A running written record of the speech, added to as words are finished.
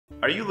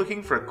Are you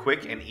looking for a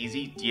quick and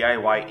easy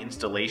DIY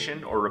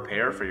installation or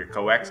repair for your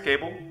coax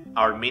cable?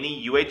 Our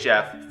Mini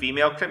UHF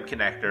Female Crimp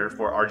connector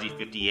for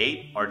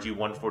RG58,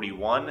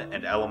 RG141,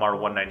 and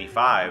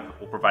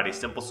LMR-195 will provide a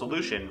simple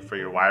solution for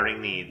your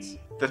wiring needs.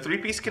 The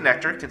three-piece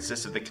connector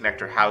consists of the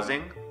connector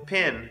housing,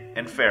 pin,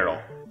 and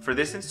ferrule. For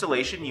this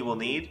installation you will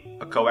need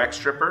a coax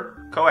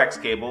stripper, coax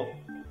cable,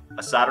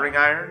 a soldering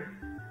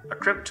iron, a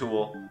crimp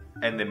tool,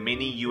 and the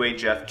Mini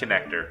UHF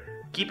connector.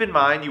 Keep in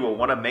mind you will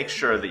want to make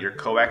sure that your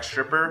coax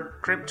stripper,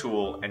 crimp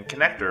tool, and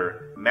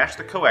connector match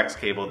the coax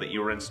cable that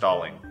you are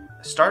installing.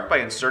 Start by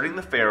inserting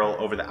the ferrule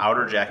over the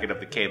outer jacket of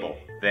the cable.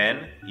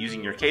 Then,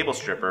 using your cable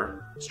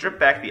stripper, strip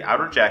back the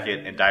outer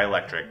jacket and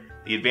dielectric.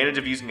 The advantage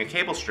of using a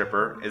cable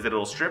stripper is that it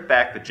will strip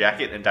back the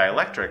jacket and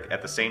dielectric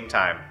at the same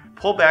time.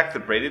 Pull back the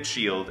braided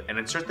shield and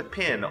insert the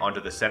pin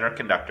onto the center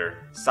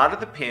conductor. Solder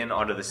the pin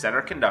onto the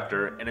center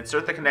conductor and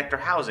insert the connector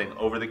housing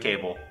over the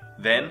cable.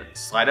 Then,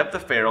 slide up the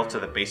ferrule to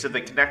the base of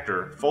the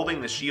connector,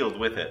 folding the shield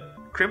with it.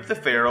 Crimp the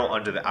ferrule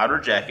onto the outer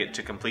jacket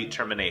to complete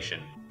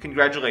termination.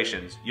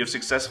 Congratulations, you have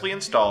successfully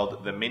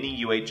installed the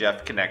Mini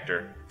UHF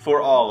connector.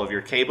 For all of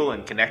your cable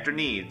and connector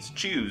needs,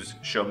 choose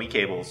Show Me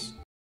Cables.